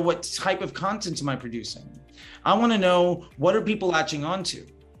want to know what type of content am I producing. I want to know what are people latching onto.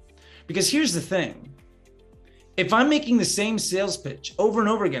 Because here's the thing. If I'm making the same sales pitch over and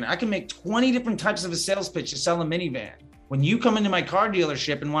over again, I can make 20 different types of a sales pitch to sell a minivan. When you come into my car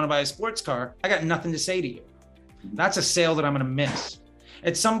dealership and want to buy a sports car, I got nothing to say to you. That's a sale that I'm going to miss.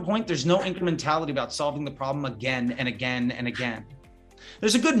 At some point, there's no incrementality about solving the problem again and again and again.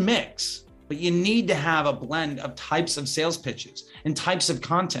 There's a good mix, but you need to have a blend of types of sales pitches and types of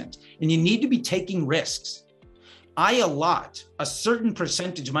content, and you need to be taking risks. I allot a certain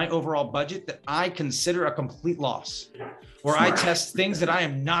percentage of my overall budget that I consider a complete loss, where I test things that I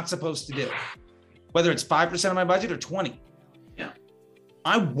am not supposed to do, whether it's 5% of my budget or 20. Yeah.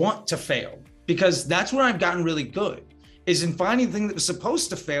 I want to fail because that's where I've gotten really good, is in finding the thing that was supposed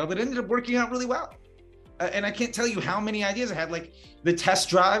to fail that ended up working out really well. And I can't tell you how many ideas I had, like the test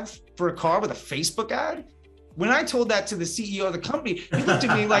drive for a car with a Facebook ad. When I told that to the CEO of the company, he looked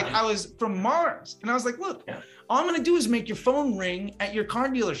at me like I was from Mars. And I was like, look, all I'm going to do is make your phone ring at your car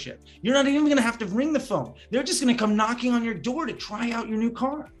dealership. You're not even going to have to ring the phone. They're just going to come knocking on your door to try out your new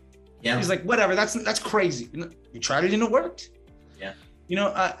car. Yeah. He's like, whatever, that's crazy. You tried it and it worked. Yeah. You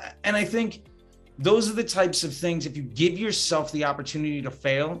know, and I think those are the types of things, if you give yourself the opportunity to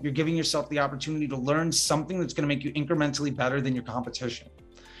fail, you're giving yourself the opportunity to learn something that's going to make you incrementally better than your competition.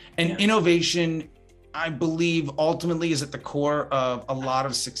 And innovation, I believe, ultimately is at the core of a lot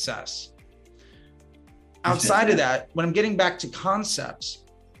of success. Outside of that, when I'm getting back to concepts,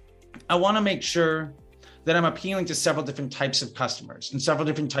 I want to make sure that I'm appealing to several different types of customers in several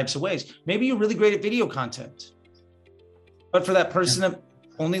different types of ways. Maybe you're really great at video content, but for that person that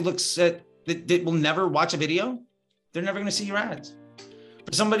only looks at, that will never watch a video, they're never going to see your ads.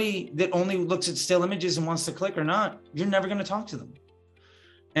 For somebody that only looks at still images and wants to click or not, you're never going to talk to them.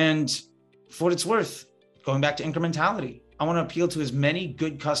 And for what it's worth, going back to incrementality, I want to appeal to as many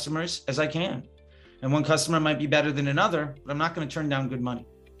good customers as I can. And one customer might be better than another, but I'm not going to turn down good money.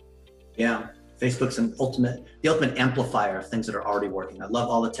 Yeah. Facebook's the ultimate amplifier of things that are already working. I love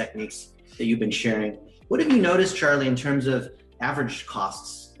all the techniques that you've been sharing. What have you noticed, Charlie, in terms of average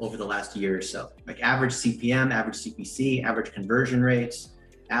costs over the last year or so? Like average CPM, average CPC, average conversion rates,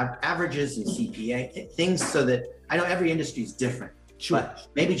 averages in CPA, things so that I know every industry is different. Sure. But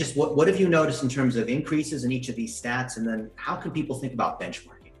maybe just what have you noticed in terms of increases in each of these stats? And then how can people think about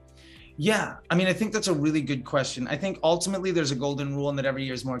benchmarking? Yeah, I mean, I think that's a really good question. I think ultimately there's a golden rule in that every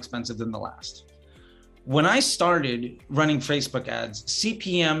year is more expensive than the last. When I started running Facebook ads,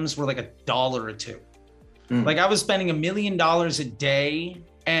 CPMs were like $1 or $2. Like I was spending $1 million a day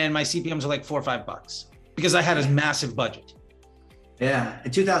and my CPMs were like $4 or $5 because I had a massive budget. Yeah,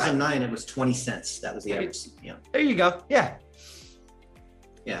 in 2009, it was 20 cents. That was the average CPM. There you go. Yeah.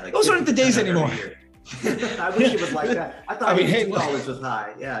 Yeah. Like those aren't the days anymore. I wish it was like that. I thought $2 was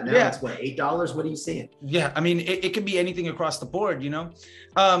high. Yeah, now it's what, $8? What are you seeing? Yeah, I mean, it could be anything across the board, you know?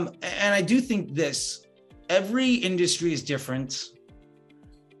 And I do think every industry is different.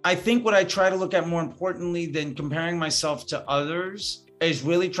 I think what I try to look at more importantly than comparing myself to others is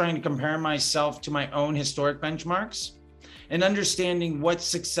really trying to compare myself to my own historic benchmarks and understanding what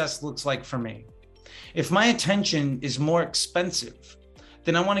success looks like for me. If my attention is more expensive,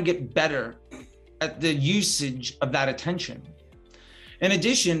 then I want to get better at the usage of that attention. In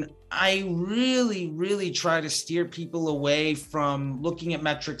addition, I really, really try to steer people away from looking at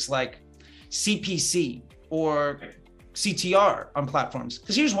metrics like CPC or CTR on platforms.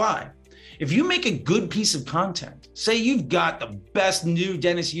 Because here's why. If you make a good piece of content, say you've got the best new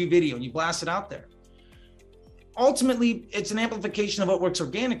Dennis Yu video and you blast it out there, ultimately, it's an amplification of what works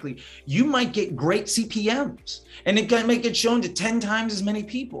organically. You might get great CPMs and it might get shown to 10 times as many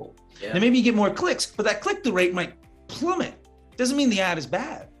people. Yeah. Then maybe you get more clicks, but that click-through rate might plummet. Doesn't mean the ad is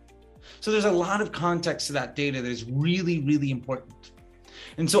bad. So there's a lot of context to that data that is really, really important.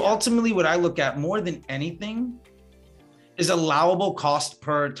 And so ultimately what I look at more than anything is allowable cost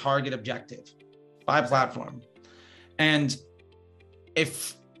per target objective by platform. And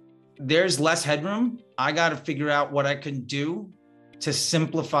if there's less headroom, I got to figure out what I can do to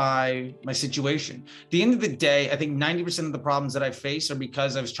simplify my situation. At the end of the day, I think 90% of the problems that I face are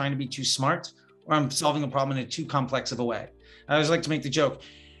because I was trying to be too smart or I'm solving a problem in a too complex of a way. I always like to make the joke,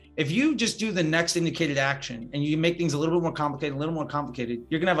 if you just do the next indicated action and you make things a little bit more complicated,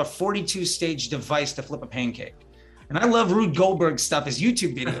 you're gonna have a 42 stage device to flip a pancake. And I love Rube Goldberg's stuff as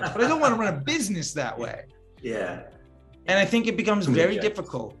YouTube videos, but I don't want to run a business that way. Yeah. And I think it becomes very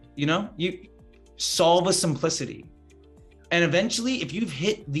difficult, you know, you solve a simplicity. And eventually, if you've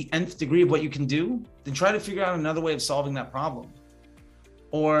hit the nth degree of what you can do, then try to figure out another way of solving that problem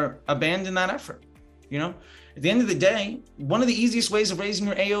or abandon that effort. You know, at the end of the day, one of the easiest ways of raising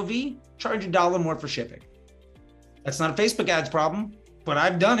your AOV, charge $1 more for shipping. That's not a Facebook ads problem, but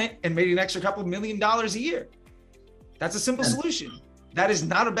I've done it and made an extra couple $1 million a year. That's a simple solution. That is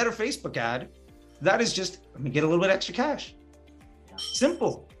not a better Facebook ad. That is just, let me get a little bit extra cash.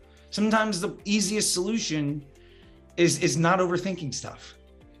 Simple. Sometimes the easiest solution is not overthinking stuff.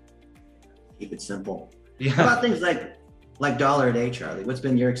 Keep it simple. Yeah. How about things like dollar a day, Charlie? What's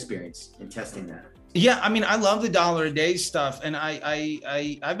been your experience in testing that? Yeah, I mean, I love the dollar a day stuff, and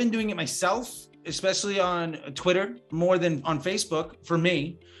I've been doing it myself, especially on Twitter more than on Facebook. For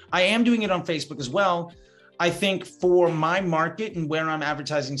me, I am doing it on Facebook as well. I think for my market and where I'm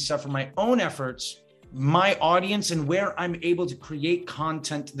advertising stuff for my own efforts, my audience and where I'm able to create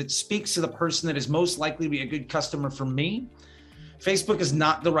content that speaks to the person that is most likely to be a good customer for me, Facebook is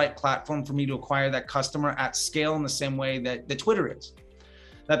not the right platform for me to acquire that customer at scale in the same way that the Twitter is.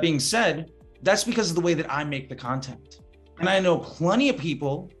 That being said, that's because of the way that I make the content. And I know plenty of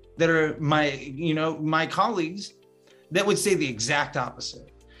people that are my colleagues that would say the exact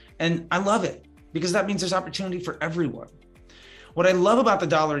opposite. And I love it because that means there's opportunity for everyone. What I love about the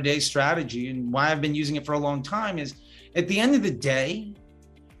dollar a day strategy and why I've been using it for a long time is at the end of the day,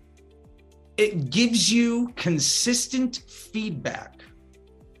 it gives you consistent feedback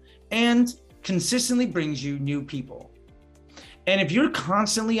and consistently brings you new people. And if you're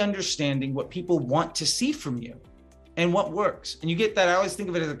constantly understanding what people want to see from you and what works, and you get that, I always think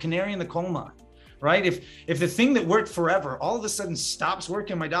of it as a canary in the coal mine, right? If the thing that worked forever all of a sudden stops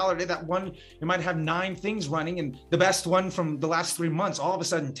working, my dollar a day, that one, you might have 9 things running and the best one from the last 3 months all of a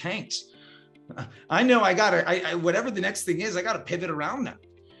sudden tanks. I know I whatever the next thing is, I got to pivot around that.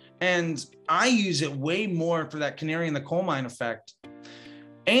 And I use it way more for that canary in the coal mine effect.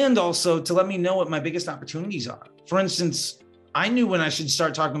 And also to let me know what my biggest opportunities are. For instance, I knew when I should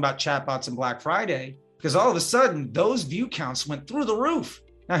start talking about chatbots and Black Friday, because all of a sudden those view counts went through the roof.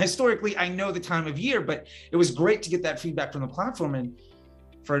 Now, historically, I know the time of year, but it was great to get that feedback from the platform. And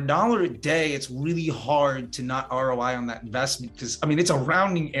for $1 a day, it's really hard to not ROI on that investment because, I mean, it's a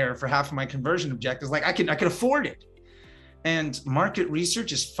rounding error for half of my conversion objectives. Like I can afford it. And market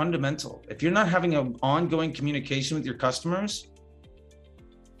research is fundamental. If you're not having an ongoing communication with your customers,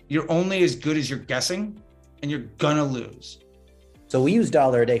 you're only as good as you're guessing, and you're gonna lose. So we use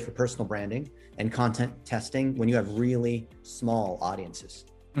dollar a day for personal branding and content testing when you have really small audiences.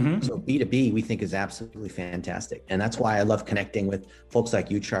 Mm-hmm. So B2B, we think is absolutely fantastic. And that's why I love connecting with folks like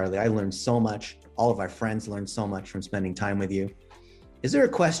you, Charlie. I learned so much. All of our friends learned so much from spending time with you. Is there a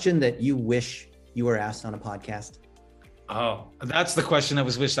question that you wish you were asked on a podcast? Oh, that's the question I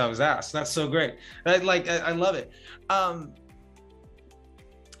wished I was asked. That's so great. I love it.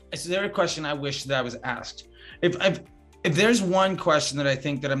 Is there a question I wish that I was asked? If there's one question that I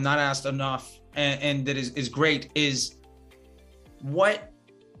think that I'm not asked enough and that is great is what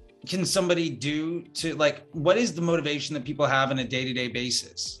can somebody do to, like, what is the motivation that people have on a day-to-day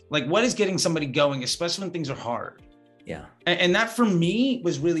basis? Like, what is getting somebody going, especially when things are hard? Yeah. And that for me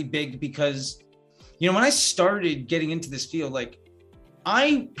was really big because, you know, when I started getting into this field, like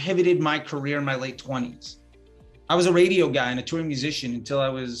I pivoted my career in my late 20s. I was a radio guy and a touring musician until I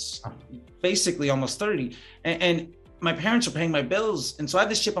was basically almost 30. And my parents are paying my bills. And so I had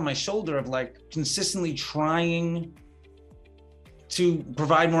this chip on my shoulder of like consistently trying to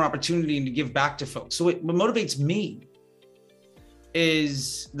provide more opportunity and to give back to folks. So what motivates me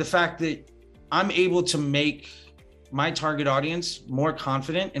is the fact that I'm able to make my target audience more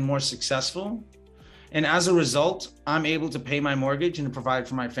confident and more successful. And as a result, I'm able to pay my mortgage and to provide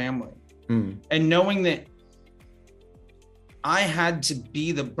for my family. And knowing that I had to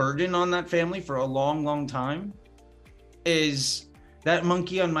be the burden on that family for a long, long time is that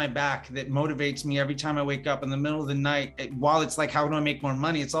monkey on my back that motivates me every time I wake up in the middle of the night. While it's like, how do I make more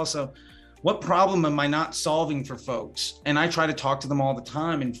money? It's also, what problem am I not solving for folks? And I try to talk to them all the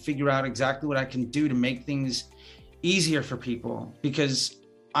time and figure out exactly what I can do to make things easier for people, because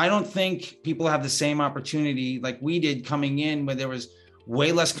I don't think people have the same opportunity like we did coming in, where there was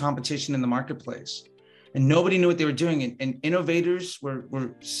way less competition in the marketplace and nobody knew what they were doing. And innovators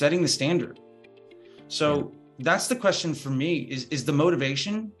were setting the standard. So that's the question for me is the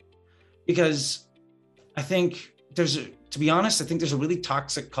motivation, because I think to be honest, I think there's a really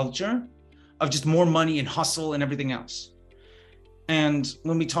toxic culture of just more money and hustle and everything else. And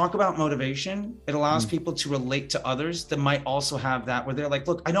when we talk about motivation, it allows people to relate to others that might also have that, where they're like,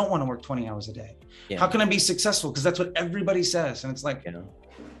 look, I don't want to work 20 hours a day. Yeah. How can I be successful? Because that's what everybody says. And it's like,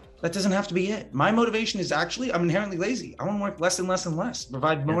 that doesn't have to be it. My motivation is actually, I'm inherently lazy. I want to work less and less and less,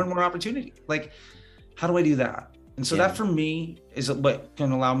 provide more and more opportunity. Like, how do I do that? And so that for me is what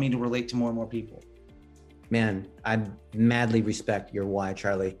can allow me to relate to more and more people. Man, I madly respect your why,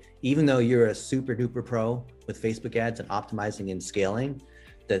 Charlie. Even though you're a super duper pro with Facebook ads and optimizing and scaling,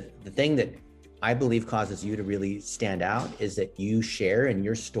 the thing that I believe causes you to really stand out is that you share in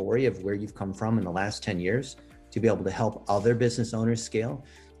your story of where you've come from in the last 10 years to be able to help other business owners scale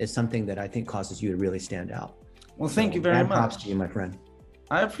is something that I think causes you to really stand out. Well, thank you very much. Props to you, my friend.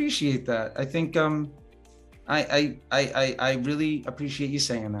 I appreciate that. I think I really appreciate you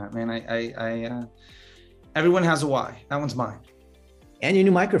saying that, man. Everyone has a why. That one's mine. And your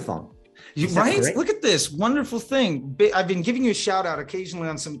new microphone. Right? Great? Look at this wonderful thing. I've been giving you a shout out occasionally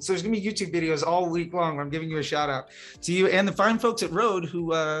on so there's gonna be YouTube videos all week long where I'm giving you a shout out to you and the fine folks at Rode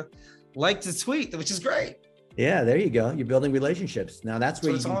who like to tweet, which is great. Yeah, there you go. You're building relationships. Now that's where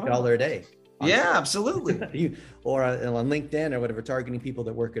you use $1 a day. Yeah, absolutely. Or on LinkedIn or whatever, targeting people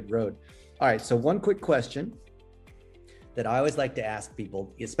that work at Road. All right. So one quick question that I always like to ask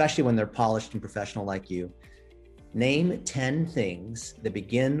people, especially when they're polished and professional like you. Name 10 things that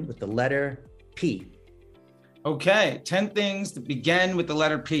begin with the letter P. Okay, 10 things that begin with the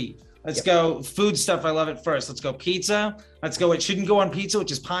letter P. Let's go food stuff. I love it first. Let's go pizza. Let's go. It shouldn't go on pizza,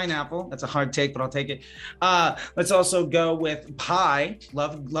 which is pineapple. That's a hard take, but I'll take it. Let's also go with pie.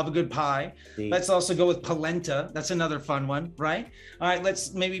 Love a good pie. Indeed. Let's also go with polenta. That's another fun one, right? All right,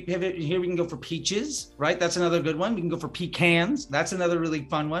 let's maybe pivot here. We can go for peaches, right? That's another good one. We can go for pecans. That's another really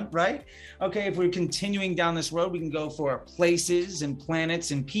fun one, right? Okay, if we're continuing down this road, we can go for places and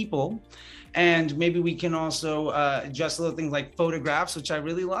planets and people. And maybe we can also adjust little things like photographs, which I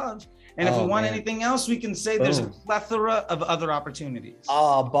really love. And if we want anything else, we can say there's a plethora of other opportunities.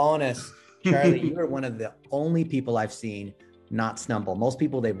 Oh, bonus. Charlie, you are one of the only people I've seen not stumble. Most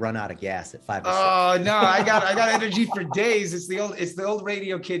people, they run out of gas at 5 or 6. Oh no, I got energy for days. It's the old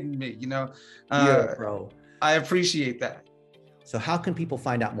radio kid in me, you know. You're a pro. I appreciate that. So how can people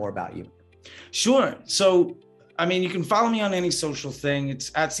find out more about you? Sure. So I mean, you can follow me on any social thing.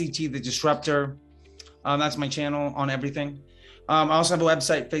 It's at CT The Disruptor. That's my channel on everything. I also have a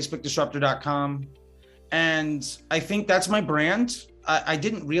website, facebookdisruptor.com. And I think that's my brand. I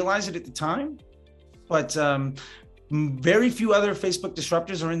didn't realize it at the time, but very few other Facebook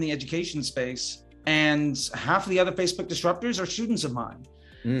disruptors are in the education space. And half of the other Facebook disruptors are students of mine.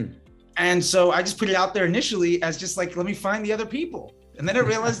 And so I just put it out there initially as just like, let me find the other people. And then I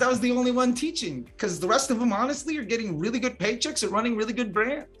realized I was the only one teaching, because the rest of them, honestly, are getting really good paychecks and running really good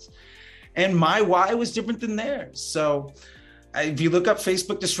brands. And my why was different than theirs. So if you look up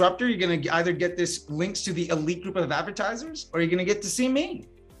Facebook Disruptor, you're going to either get this links to the elite group of advertisers, or you're going to get to see me.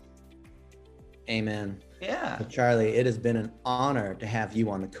 Amen. Yeah. Well, Charlie, it has been an honor to have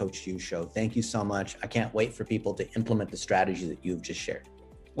you on the Coach U Show. Thank you so much. I can't wait for people to implement the strategy that you've just shared.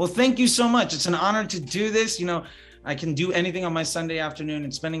 Well, thank you so much. It's an honor to do this. You know, I can do anything on my Sunday afternoon,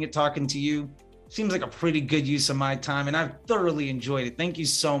 and spending it talking to you seems like a pretty good use of my time, and I've thoroughly enjoyed it. Thank you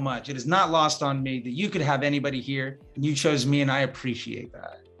so much. It is not lost on me that you could have anybody here, and you chose me, and I appreciate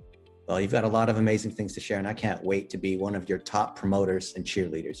that. Well, you've got a lot of amazing things to share, and I can't wait to be one of your top promoters and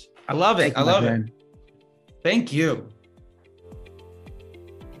cheerleaders. I love it. I love it. Thank you.